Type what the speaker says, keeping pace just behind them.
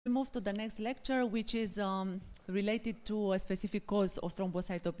We move to the next lecture, which is related to a specific cause of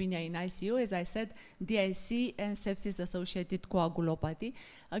thrombocytopenia in ICU. As I said, DIC and sepsis-associated coagulopathy.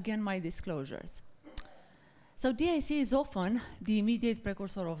 Again, my disclosures. So DIC is often the immediate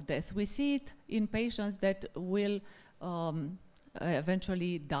precursor of death. We see it in patients that will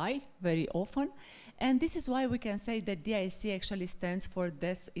eventually die very often. And this is why we can say that DIC actually stands for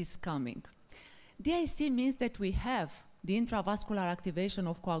death is coming. DIC means that we have the intravascular activation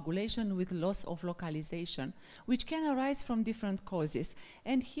of coagulation with loss of localization, which can arise from different causes.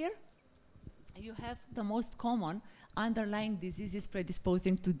 And here you have the most common underlying diseases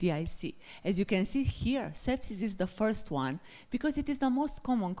predisposing to DIC. As you can see here, sepsis is the first one because it is the most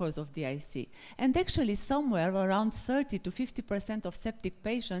common cause of DIC. And actually somewhere around 30 to 50% of septic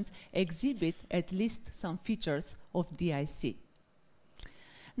patients exhibit at least some features of DIC.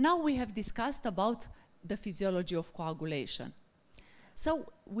 Now we have discussed about the physiology of coagulation.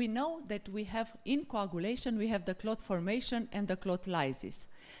 So we know that we have in coagulation, we have the clot formation and the clot lysis.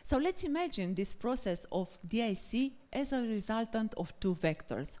 So let's imagine this process of DIC as a resultant of two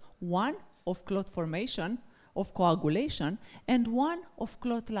vectors. One of clot formation, of coagulation, and one of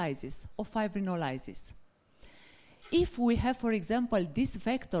clot lysis, of fibrinolysis. If we have, for example, this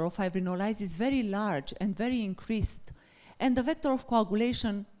vector of fibrinolysis very large and very increased, and the vector of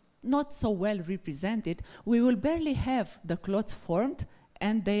coagulation not so well represented, we will barely have the clots formed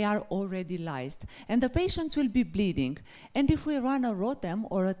and they are already lysed. And the patients will be bleeding. And if we run a ROTEM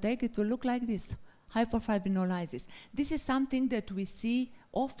or a TEG, it will look like this, hyperfibrinolysis. This is something that we see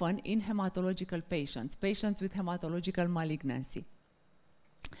often in hematological patients, patients with hematological malignancy.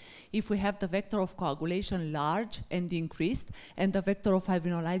 If we have the vector of coagulation large and increased and the vector of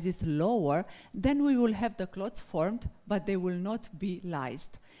fibrinolysis lower, then we will have the clots formed, but they will not be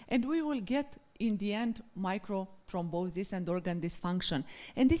lysed. And we will get, in the end, microthrombosis and organ dysfunction.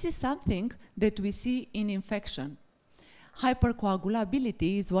 And this is something that we see in infection.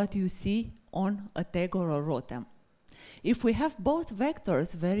 Hypercoagulability is what you see on a TEG or a ROTEM. If we have both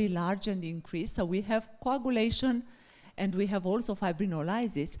vectors very large and increased, so we have coagulation and we have also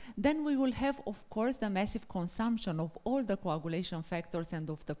fibrinolysis, then we will have, of course, the massive consumption of all the coagulation factors and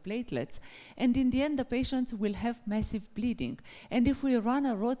of the platelets. And in the end, the patients will have massive bleeding. And if we run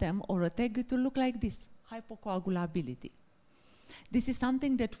a ROTEM or a TEG, it will look like this, hypocoagulability. This is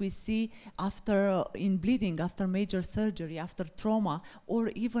something that we see after in bleeding, after major surgery, after trauma, or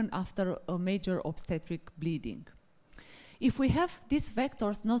even after a major obstetric bleeding. If we have these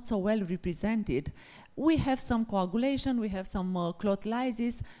vectors not so well represented, we have some coagulation, we have some clot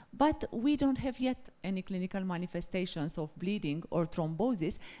lysis, but we don't have yet any clinical manifestations of bleeding or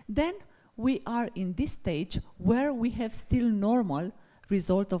thrombosis, then we are in this stage where we have still normal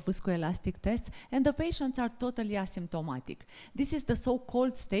result of viscoelastic tests and the patients are totally asymptomatic. This is the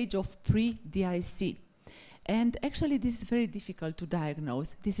so-called stage of pre-DIC. And actually, this is very difficult to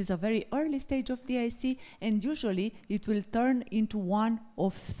diagnose. This is a very early stage of DIC, and usually it will turn into one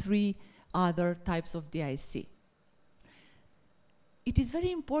of three other types of DIC. It is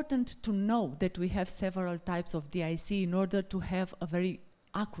very important to know that we have several types of DIC in order to have a very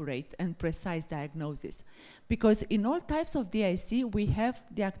accurate and precise diagnosis. Because in all types of DIC, we have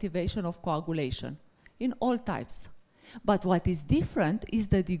the activation of coagulation, in all types. But what is different is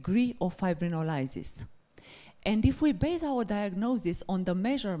the degree of fibrinolysis. And if we base our diagnosis on the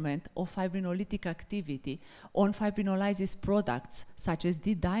measurement of fibrinolytic activity on fibrinolysis products, such as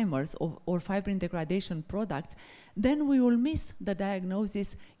D-dimers or fibrin degradation products, then we will miss the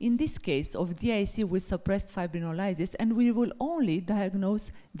diagnosis, in this case, of DIC with suppressed fibrinolysis, and we will only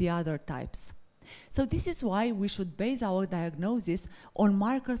diagnose the other types. So this is why we should base our diagnosis on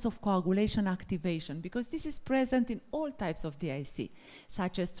markers of coagulation activation, because this is present in all types of DIC,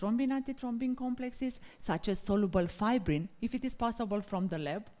 such as thrombin-antithrombin complexes, such as soluble fibrin, if it is possible from the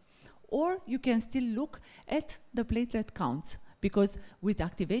lab, or you can still look at the platelet counts, because with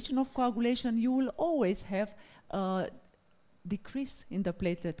activation of coagulation, you will always have a decrease in the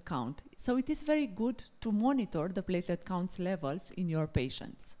platelet count. So it is very good to monitor the platelet counts levels in your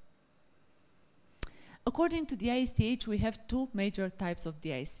patients. According to the ISTH, we have two major types of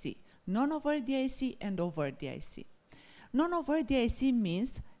DIC, non-overt DIC and overt DIC. Non-overt DIC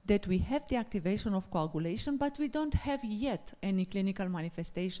means that we have the activation of coagulation, but we don't have yet any clinical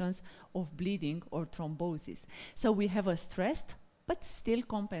manifestations of bleeding or thrombosis. So we have a stressed, but still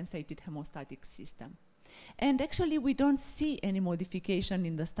compensated hemostatic system. And actually, we don't see any modification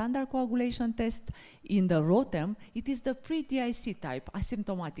in the standard coagulation test. In the ROTEM, it is the pre-DIC type,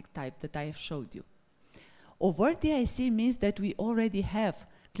 asymptomatic type that I have showed you. Overt DIC means that we already have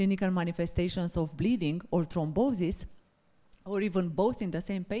clinical manifestations of bleeding or thrombosis, or even both in the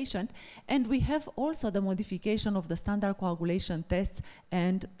same patient. And we have also the modification of the standard coagulation tests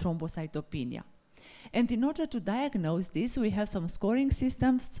and thrombocytopenia. And in order to diagnose this, we have some scoring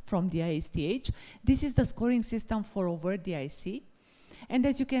systems from the ISTH. This is the scoring system for overt DIC. And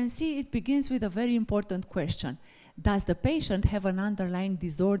as you can see, it begins with a very important question. Does the patient have an underlying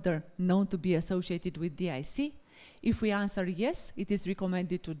disorder known to be associated with DIC? If we answer yes, it is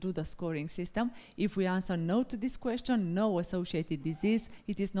recommended to do the scoring system. If we answer no to this question, no associated disease,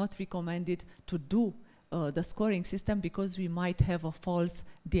 it is not recommended to do the scoring system because we might have a false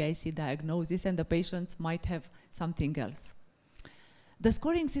DIC diagnosis and the patients might have something else. The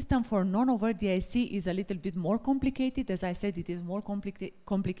scoring system for non-overt DIC is a little bit more complicated. As I said, it is more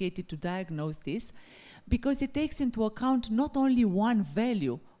complicated to diagnose this because it takes into account not only one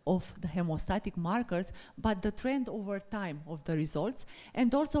value of the hemostatic markers, but the trend over time of the results.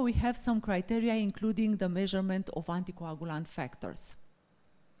 And also we have some criteria including the measurement of anticoagulant factors.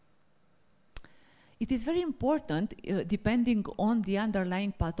 It is very important, depending on the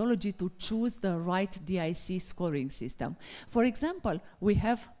underlying pathology, to choose the right DIC scoring system. For example, we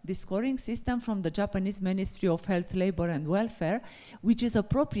have the scoring system from the Japanese Ministry of Health, Labor and Welfare, which is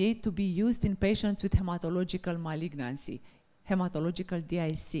appropriate to be used in patients with hematological malignancy, hematological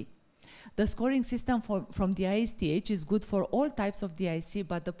DIC. The scoring system from the ISTH is good for all types of DIC,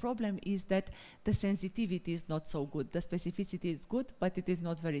 but the problem is that the sensitivity is not so good. The specificity is good, but it is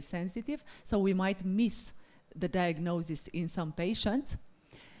not very sensitive, so we might miss the diagnosis in some patients.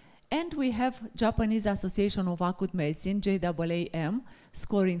 And we have Japanese Association of Acute Medicine, JAAM,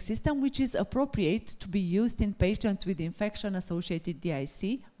 scoring system, which is appropriate to be used in patients with infection-associated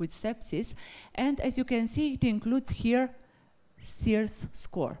DIC, with sepsis. And as you can see, it includes here SIRS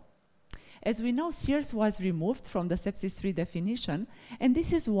score. As we know, SIRS was removed from the sepsis 3 definition, and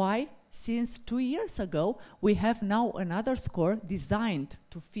this is why, since 2 years ago, we have now another score designed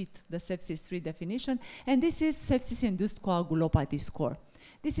to fit the sepsis 3 definition, and this is sepsis-induced coagulopathy score.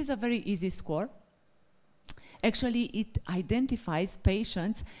 This is a very easy score. Actually, it identifies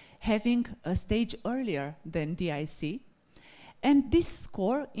patients having a stage earlier than DIC, and this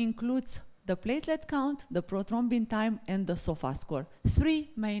score includes the platelet count, the prothrombin time, and the SOFA score.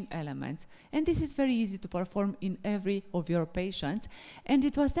 3 main elements. And this is very easy to perform in every of your patients. And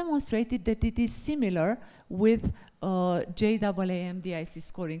it was demonstrated that it is similar with JAAM DIC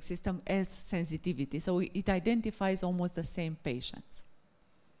scoring system as sensitivity. So it identifies almost the same patients.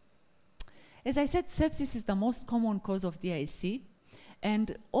 As I said, sepsis is the most common cause of DIC.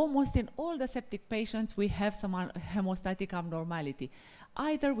 And almost in all the septic patients, we have some hemostatic abnormality.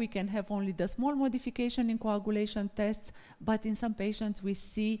 Either we can have only the small modification in coagulation tests, but in some patients we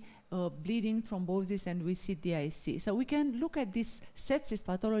see bleeding, thrombosis, and we see DIC. So we can look at this sepsis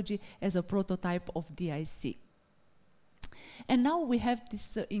pathology as a prototype of DIC. And now we have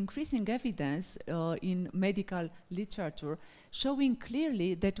this increasing evidence in medical literature showing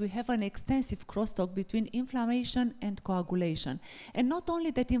clearly that we have an extensive crosstalk between inflammation and coagulation. And not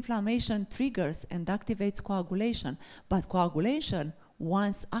only that inflammation triggers and activates coagulation, but coagulation,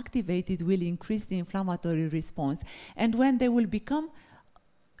 once activated, will increase the inflammatory response. And when they will become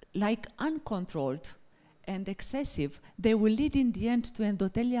like uncontrolled and excessive, they will lead in the end to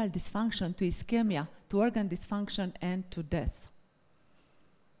endothelial dysfunction, to ischemia, to organ dysfunction, and to death.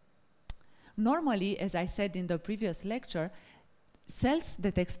 Normally, as I said in the previous lecture, cells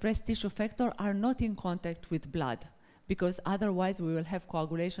that express tissue factor are not in contact with blood, because otherwise we will have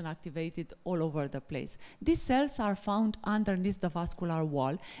coagulation activated all over the place. These cells are found underneath the vascular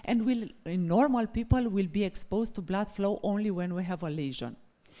wall and will, in normal people, will be exposed to blood flow only when we have a lesion.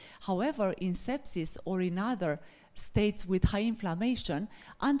 However, in sepsis or in other states with high inflammation,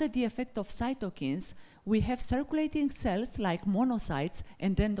 under the effect of cytokines, we have circulating cells like monocytes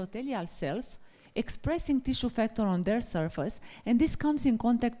and endothelial cells expressing tissue factor on their surface, and this comes in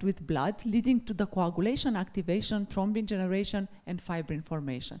contact with blood, leading to the coagulation activation, thrombin generation, and fibrin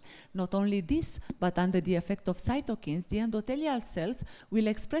formation. Not only this, but under the effect of cytokines, the endothelial cells will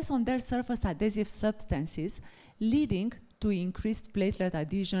express on their surface adhesive substances, leading to increased platelet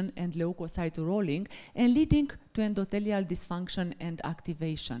adhesion and leukocyte rolling, and leading to endothelial dysfunction and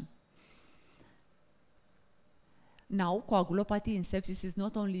activation. Now, coagulopathy in sepsis is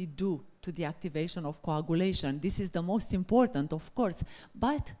not only due to the activation of coagulation. This is the most important, of course,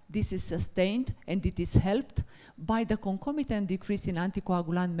 but this is sustained and it is helped by the concomitant decrease in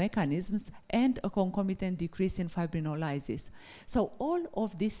anticoagulant mechanisms and a concomitant decrease in fibrinolysis. So all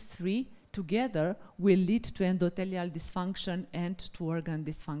of these three together will lead to endothelial dysfunction and to organ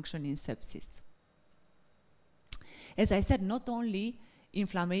dysfunction in sepsis. As I said, not only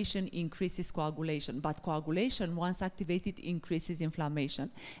inflammation increases coagulation, but coagulation, once activated, increases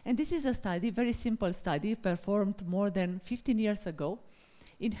inflammation. And this is a study, very simple study, performed more than 15 years ago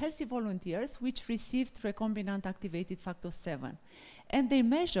in healthy volunteers which received recombinant activated factor 7. And they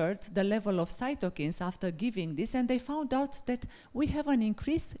measured the level of cytokines after giving this, and they found out that we have an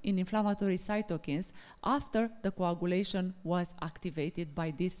increase in inflammatory cytokines after the coagulation was activated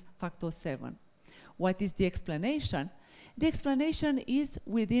by this factor 7. What is the explanation? The explanation is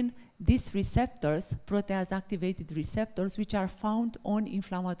within these receptors, protease-activated receptors, which are found on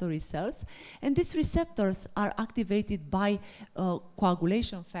inflammatory cells. And these receptors are activated by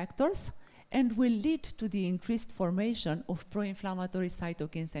coagulation factors and will lead to the increased formation of pro-inflammatory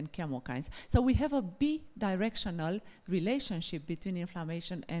cytokines and chemokines. So we have a bidirectional relationship between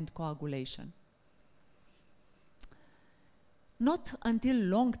inflammation and coagulation. Not until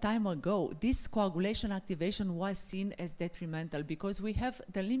long time ago, this coagulation activation was seen as detrimental because we have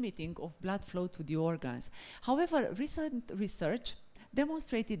the limiting of blood flow to the organs. However, recent research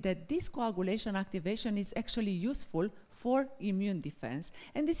demonstrated that this coagulation activation is actually useful for immune defense,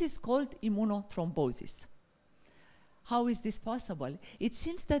 and this is called immunothrombosis. How is this possible? It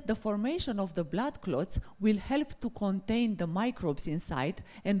seems that the formation of the blood clots will help to contain the microbes inside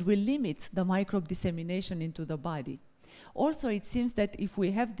and will limit the microbe dissemination into the body. Also, it seems that if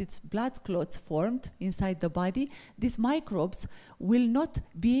we have these blood clots formed inside the body, these microbes will not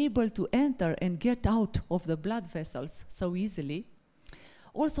be able to enter and get out of the blood vessels so easily.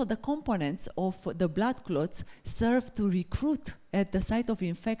 Also, the components of the blood clots serve to recruit at the site of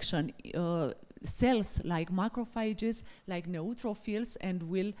infection cells like macrophages, like neutrophils, and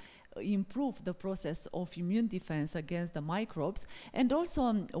will improve the process of immune defense against the microbes. And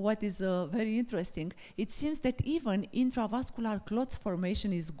also, what is very interesting, it seems that even intravascular clots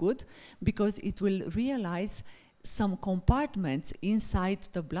formation is good because it will realize some compartments inside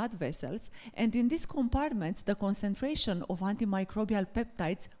the blood vessels, and in these compartments the concentration of antimicrobial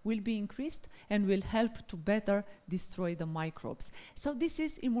peptides will be increased and will help to better destroy the microbes. So this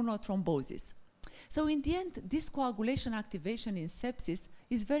is immunothrombosis. So in the end, this coagulation activation in sepsis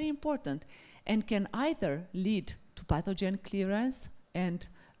is very important and can either lead to pathogen clearance and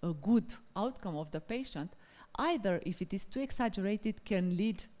a good outcome of the patient, either if it is too exaggerated can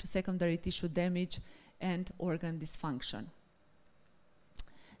lead to secondary tissue damage and organ dysfunction.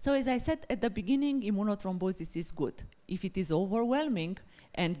 So as I said at the beginning, immunothrombosis is good. If it is overwhelming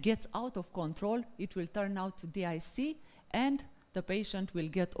and gets out of control, it will turn out to DIC and the patient will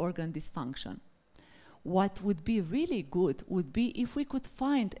get organ dysfunction. What would be really good would be if we could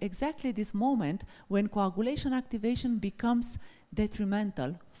find exactly this moment when coagulation activation becomes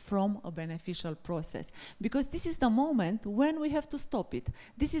detrimental from a beneficial process. Because this is the moment when we have to stop it.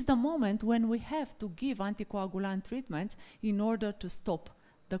 This is the moment when we have to give anticoagulant treatments in order to stop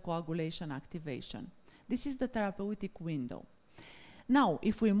the coagulation activation. This is the therapeutic window. Now,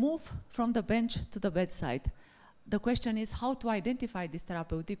 if we move from the bench to the bedside, the question is how to identify this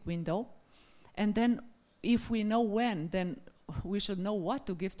therapeutic window. And then if we know when, then we should know what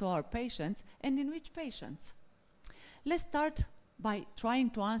to give to our patients and in which patients. Let's start by trying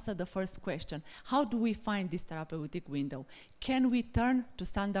to answer the first question. How do we find this therapeutic window? Can we turn to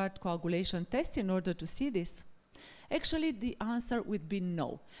standard coagulation tests in order to see this? Actually, the answer would be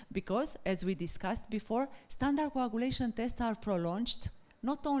no, because as we discussed before, standard coagulation tests are prolonged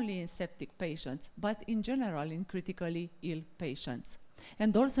not only in septic patients, but in general in critically ill patients.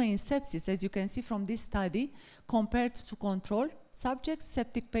 And also in sepsis, as you can see from this study, compared to control subjects,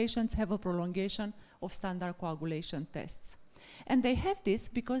 septic patients have a prolongation of standard coagulation tests. And they have this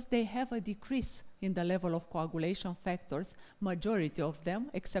because they have a decrease in the level of coagulation factors, majority of them,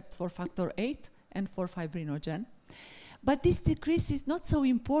 except for factor 8 and for fibrinogen. But this decrease is not so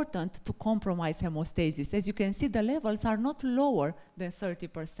important to compromise hemostasis. As you can see, the levels are not lower than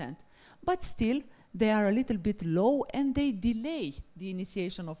 30%. But still, they are a little bit low and they delay the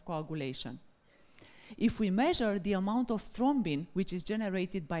initiation of coagulation. If we measure the amount of thrombin which is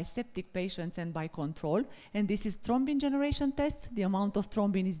generated by septic patients and by control, and this is thrombin generation tests, the amount of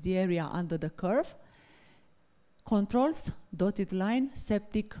thrombin is the area under the curve. Controls, dotted line,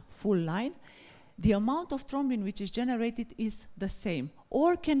 septic, full line. The amount of thrombin which is generated is the same,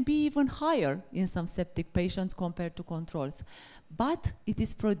 or can be even higher in some septic patients compared to controls. But it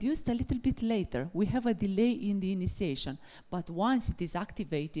is produced a little bit later. We have a delay in the initiation, but once it is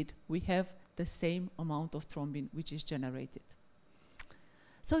activated, we have the same amount of thrombin which is generated.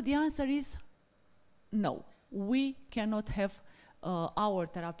 So the answer is no. We cannot have our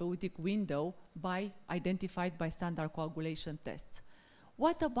therapeutic window identified by standard coagulation tests.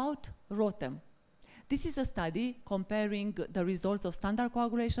 What about ROTEM? This is a study comparing the results of standard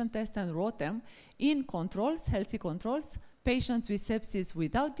coagulation test and ROTEM in controls, healthy controls, patients with sepsis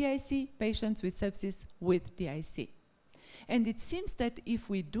without DIC, patients with sepsis with DIC. And it seems that if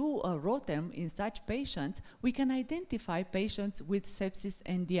we do a ROTEM in such patients, we can identify patients with sepsis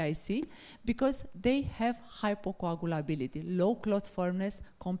and DIC because they have hypocoagulability, low clot firmness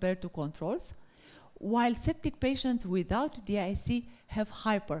compared to controls, while septic patients without DIC have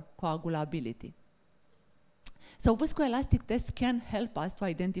hypercoagulability. So viscoelastic tests can help us to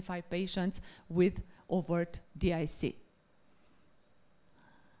identify patients with overt DIC.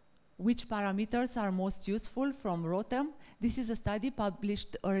 Which parameters are most useful from ROTEM? This is a study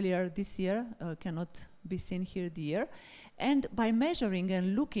published earlier this year, cannot be seen here the year. And by measuring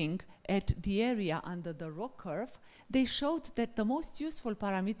and looking at the area under the RO curve, they showed that the most useful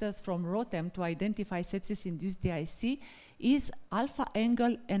parameters from ROTEM to identify sepsis-induced DIC is alpha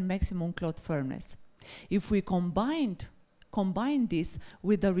angle and maximum clot firmness. If we combine this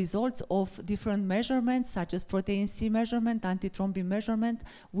with the results of different measurements, such as protein C measurement, antithrombin measurement,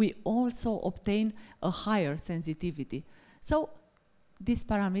 we also obtain a higher sensitivity. So these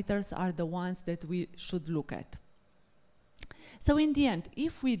parameters are the ones that we should look at. So in the end,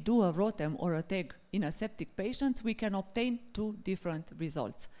 if we do a ROTEM or a TEG in a septic patient, we can obtain two different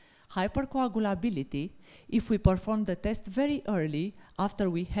results. Hypercoagulability, if we perform the test very early after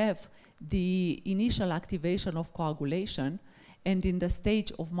we have the initial activation of coagulation and in the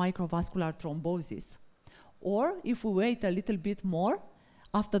stage of microvascular thrombosis. Or if we wait a little bit more,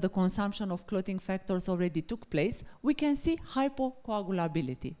 after the consumption of clotting factors already took place, we can see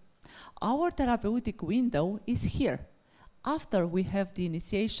hypocoagulability. Our therapeutic window is here. After we have the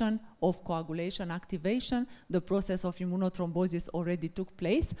initiation of coagulation activation, the process of immunothrombosis already took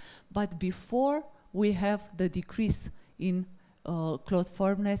place, but before we have the decrease in clot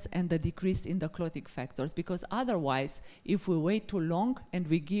firmness and the decrease in the clotting factors, because otherwise, if we wait too long and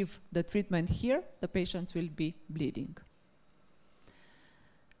we give the treatment here, the patients will be bleeding.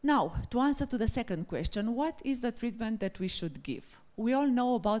 Now, to answer to the second question, what is the treatment that we should give? We all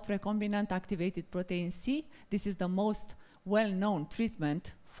know about recombinant activated protein C. This is the most well-known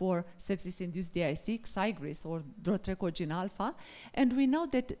treatment for sepsis-induced DIC, Xigris or drotrecogin alpha, and we know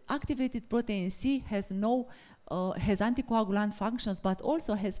that activated protein C has has anticoagulant functions, but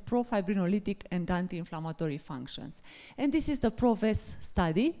also has profibrinolytic and anti-inflammatory functions. And this is the PROVES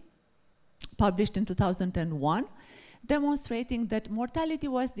study, published in 2001, demonstrating that mortality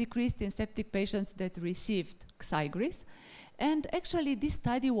was decreased in septic patients that received Xigris. And actually, this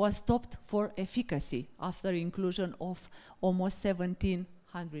study was stopped for efficacy after inclusion of almost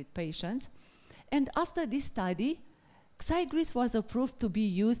 1,700 patients. And after this study, Xigris was approved to be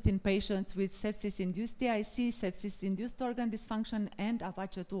used in patients with sepsis-induced DIC, sepsis-induced organ dysfunction, and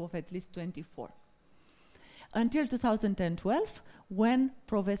APACHE-2 of at least 24. Until 2012, when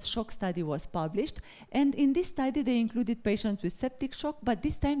PROVES shock study was published. And in this study, they included patients with septic shock, but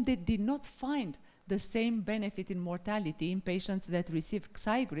this time they did not find the same benefit in mortality in patients that received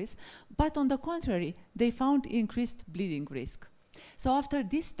Xigris, but on the contrary, they found increased bleeding risk. So after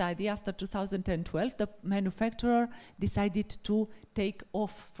this study, after 2012, the manufacturer decided to take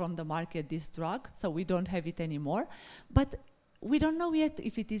off from the market this drug, so we don't have it anymore. But we don't know yet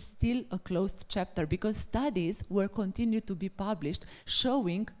if it is still a closed chapter, because studies were continued to be published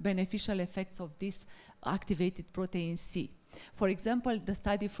showing beneficial effects of this activated protein C. For example, the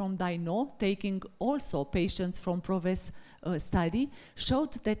study from DINO, taking also patients from PROVES study,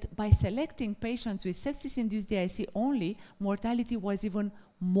 showed that by selecting patients with sepsis-induced DIC only, mortality was even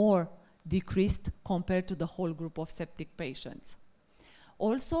more decreased compared to the whole group of septic patients.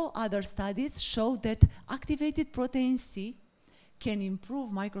 Also, other studies show that activated protein C can improve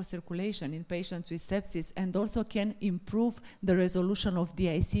microcirculation in patients with sepsis and also can improve the resolution of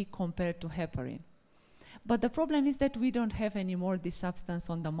DIC compared to heparin. But the problem is that we don't have anymore this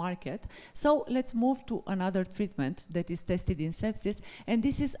substance on the market. So let's move to another treatment that is tested in sepsis, and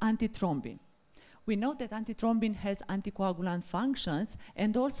this is antithrombin. We know that antithrombin has anticoagulant functions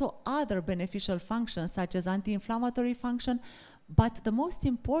and also other beneficial functions such as anti-inflammatory function, but the most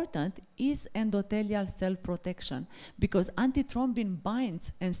important is endothelial cell protection, because antithrombin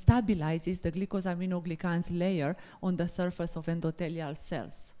binds and stabilizes the glycosaminoglycans layer on the surface of endothelial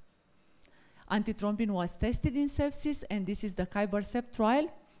cells. Antithrombin was tested in sepsis, and this is the KYBER-SEP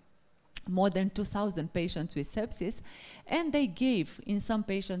trial, more than 2,000 patients with sepsis, and they gave in some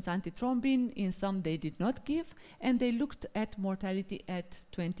patients antithrombin, in some they did not give, and they looked at mortality at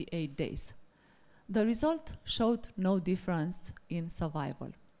 28 days. The result showed no difference in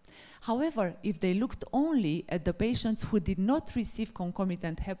survival. However, if they looked only at the patients who did not receive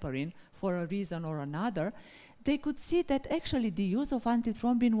concomitant heparin for a reason or another, they could see that actually the use of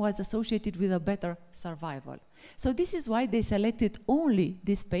antithrombin was associated with a better survival. So this is why they selected only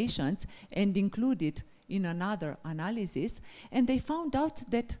these patients and included in another analysis, and they found out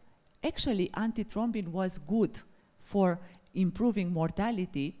that actually antithrombin was good for improving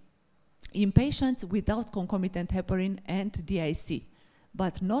mortality in patients without concomitant heparin and DIC,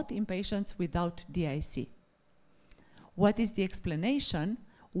 but not in patients without DIC. What is the explanation?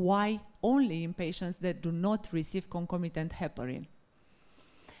 Why only in patients that do not receive concomitant heparin?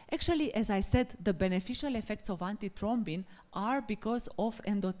 Actually, as I said, the beneficial effects of antithrombin are because of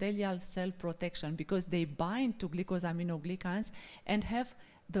endothelial cell protection, because they bind to glycosaminoglycans and have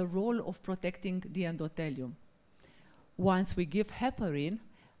the role of protecting the endothelium. Once we give heparin,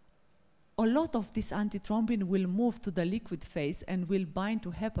 a lot of this antithrombin will move to the liquid phase and will bind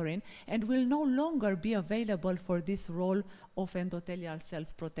to heparin and will no longer be available for this role of endothelial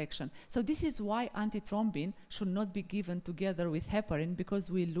cells protection. So this is why antithrombin should not be given together with heparin,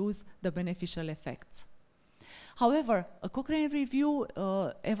 because we lose the beneficial effects. However, a Cochrane review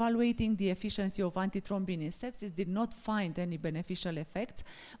evaluating the efficiency of antithrombin in sepsis did not find any beneficial effects,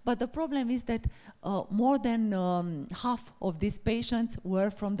 but the problem is that more than half of these patients were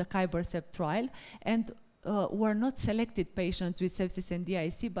from the Kybercept trial and were not selected patients with sepsis and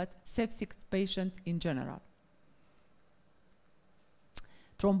DIC, but sepsis patients in general.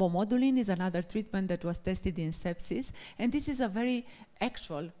 Thrombomodulin is another treatment that was tested in sepsis, and this is a very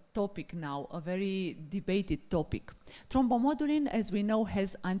actual topic now, a very debated topic. Thrombomodulin, as we know,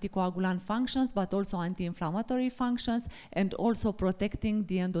 has anticoagulant functions, but also anti-inflammatory functions, and also protecting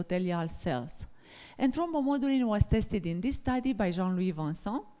the endothelial cells. And thrombomodulin was tested in this study by Jean-Louis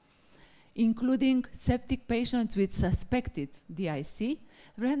Vincent, including septic patients with suspected DIC,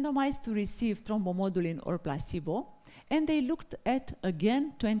 randomized to receive thrombomodulin or placebo, and they looked at,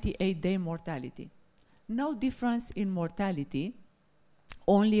 again, 28-day mortality. No difference in mortality,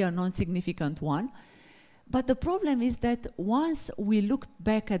 only a non-significant one. But the problem is that once we looked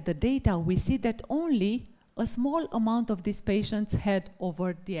back at the data, we see that only a small amount of these patients had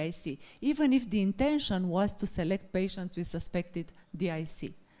overt DIC, even if the intention was to select patients with suspected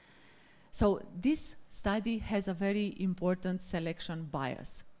DIC. So this study has a very important selection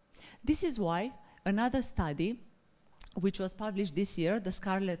bias. This is why another study, which was published this year, the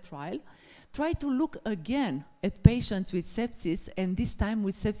Scarlet trial, tried to look again at patients with sepsis, and this time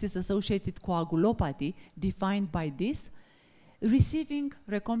with sepsis-associated coagulopathy, defined by this, receiving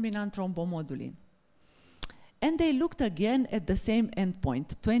recombinant thrombomodulin. And they looked again at the same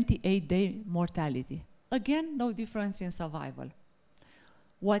endpoint, 28-day mortality. Again, no difference in survival.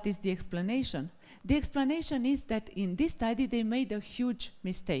 What is the explanation? The explanation is that in this study, they made a huge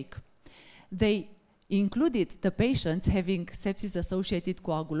mistake. They included the patients having sepsis-associated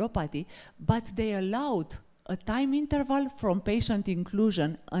coagulopathy, but they allowed a time interval from patient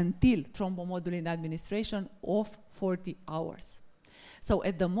inclusion until thrombomodulin administration of 40 hours. So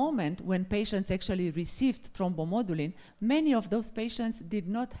at the moment when patients actually received thrombomodulin, many of those patients did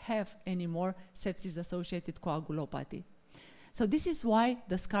not have any more sepsis-associated coagulopathy. So this is why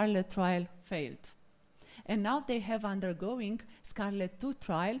the Scarlet trial failed. And now they have undergoing Scarlet II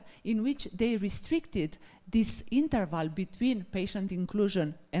trial, in which they restricted this interval between patient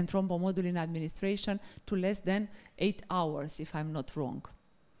inclusion and thrombomodulin administration to less than 8 hours, if I'm not wrong.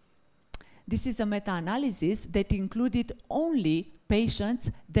 This is a meta-analysis that included only patients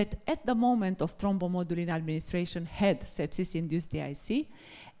that at the moment of thrombomodulin administration had sepsis-induced DIC,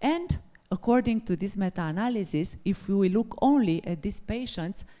 and according to this meta-analysis, if we look only at these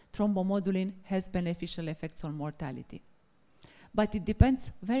patients, thrombomodulin has beneficial effects on mortality. But it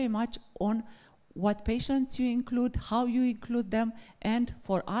depends very much on what patients you include, how you include them, and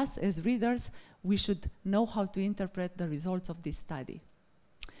for us as readers, we should know how to interpret the results of this study.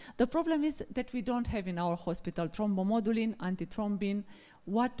 The problem is that we don't have in our hospital thrombomodulin, antithrombin.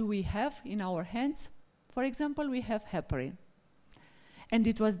 What do we have in our hands? For example, we have heparin. And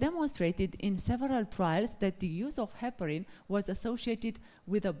it was demonstrated in several trials that the use of heparin was associated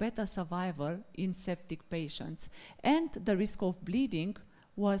with a better survival in septic patients, and the risk of bleeding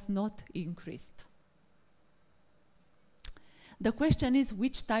was not increased. The question is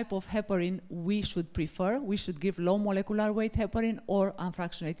which type of heparin we should prefer. We should give low molecular weight heparin or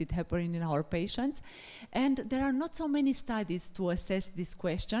unfractionated heparin in our patients. And there are not so many studies to assess this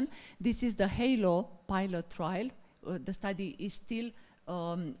question. This is the HALO pilot trial. The study is still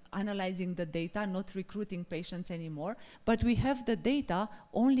analyzing the data, not recruiting patients anymore, but we have the data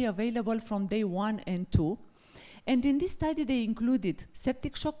only available from day 1 and 2. And in this study, they included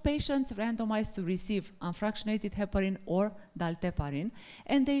septic shock patients randomized to receive unfractionated heparin or dalteparin,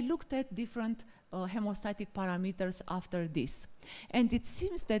 and they looked at different hemostatic parameters after this. And it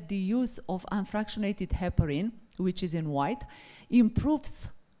seems that the use of unfractionated heparin, which is in white, improves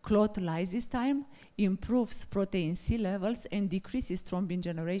clot lysis time, improves protein C levels, and decreases thrombin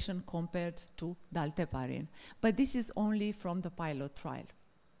generation compared to dalteparin. But this is only from the pilot trial.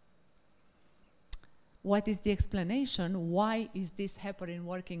 What is the explanation? Why is this heparin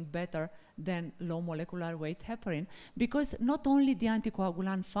working better than low molecular weight heparin? Because not only the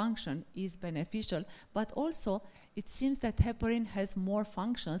anticoagulant function is beneficial, but also it seems that heparin has more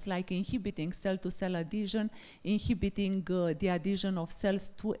functions like inhibiting cell-to-cell adhesion, inhibiting the adhesion of cells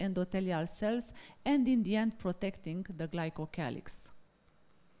to endothelial cells, and in the end protecting the glycocalyx.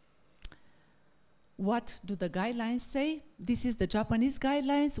 What do the guidelines say? This is the Japanese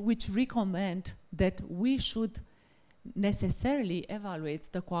guidelines, which recommend that we should necessarily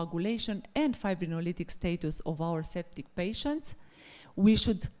evaluate the coagulation and fibrinolytic status of our septic patients. We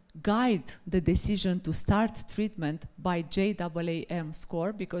should guide the decision to start treatment by JAAM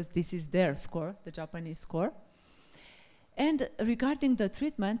score, because this is their score, the Japanese score. And regarding the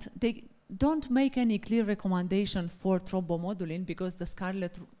treatment, they don't make any clear recommendation for thrombomodulin because the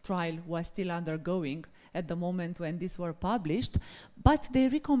Scarlet trial was still undergoing at the moment when these were published, but they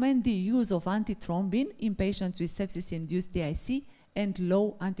recommend the use of antithrombin in patients with sepsis-induced DIC and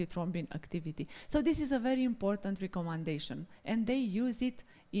low antithrombin activity. So this is a very important recommendation, and they use it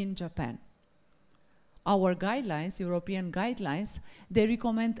in Japan. Our guidelines, European guidelines, they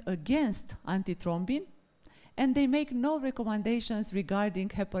recommend against antithrombin, and they make no recommendations regarding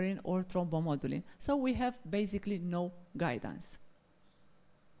heparin or thrombomodulin. So we have basically no guidance.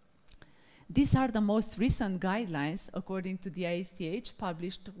 These are the most recent guidelines according to the ISTH,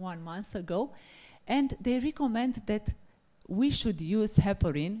 published 1 month ago, and they recommend that we should use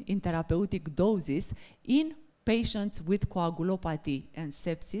heparin in therapeutic doses in patients with coagulopathy and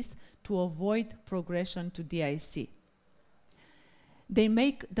sepsis to avoid progression to DIC. They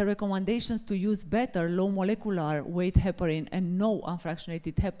make the recommendations to use better low molecular weight heparin and no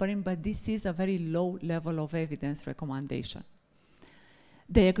unfractionated heparin, but this is a very low level of evidence recommendation.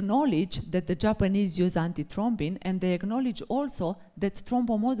 They acknowledge that the Japanese use antithrombin, and they acknowledge also that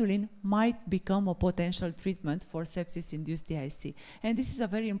thrombomodulin might become a potential treatment for sepsis-induced DIC. And this is a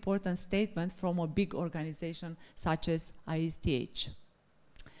very important statement from a big organization such as ISTH.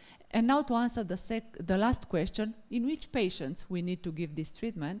 And now to answer the last question, in which patients we need to give this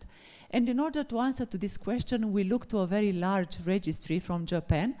treatment. And in order to answer to this question, we look to a very large registry from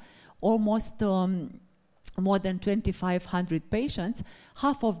Japan, almost more than 2,500 patients.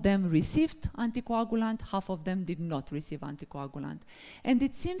 Half of them received anticoagulant, half of them did not receive anticoagulant. And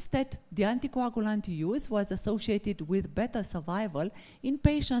it seems that the anticoagulant use was associated with better survival in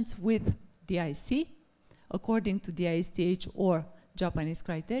patients with DIC, according to the ISTH or Japanese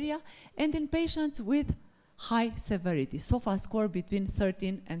criteria, and in patients with high severity, SOFA score between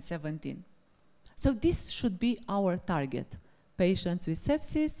 13 and 17. So this should be our target, patients with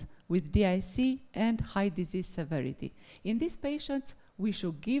sepsis, with DIC, and high disease severity. In these patients, we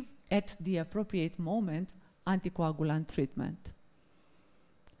should give at the appropriate moment anticoagulant treatment.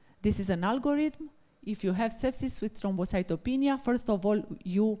 This is an algorithm. If you have sepsis with thrombocytopenia, first of all,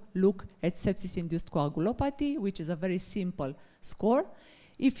 you look at sepsis-induced coagulopathy, which is a very simple score.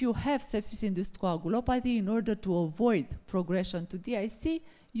 If you have sepsis-induced coagulopathy, in order to avoid progression to DIC,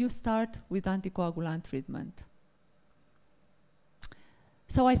 you start with anticoagulant treatment.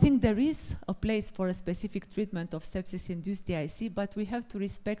 So I think there is a place for a specific treatment of sepsis-induced DIC, but we have to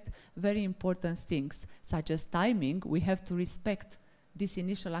respect very important things, such as timing. We have to respect this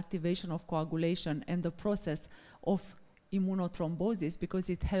initial activation of coagulation and the process of immunothrombosis because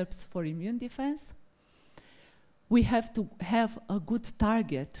it helps for immune defense. We have to have a good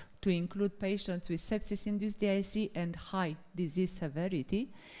target to include patients with sepsis-induced DIC and high disease severity.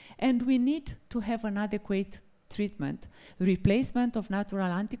 And we need to have an adequate treatment. Replacement of natural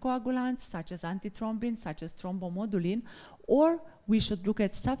anticoagulants, such as antithrombin, such as thrombomodulin, or we should look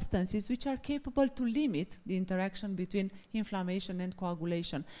at substances which are capable to limit the interaction between inflammation and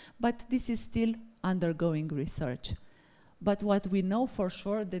coagulation. But this is still undergoing research. But what we know for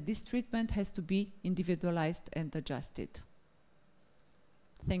sure that this treatment has to be individualized and adjusted.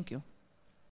 Thank you.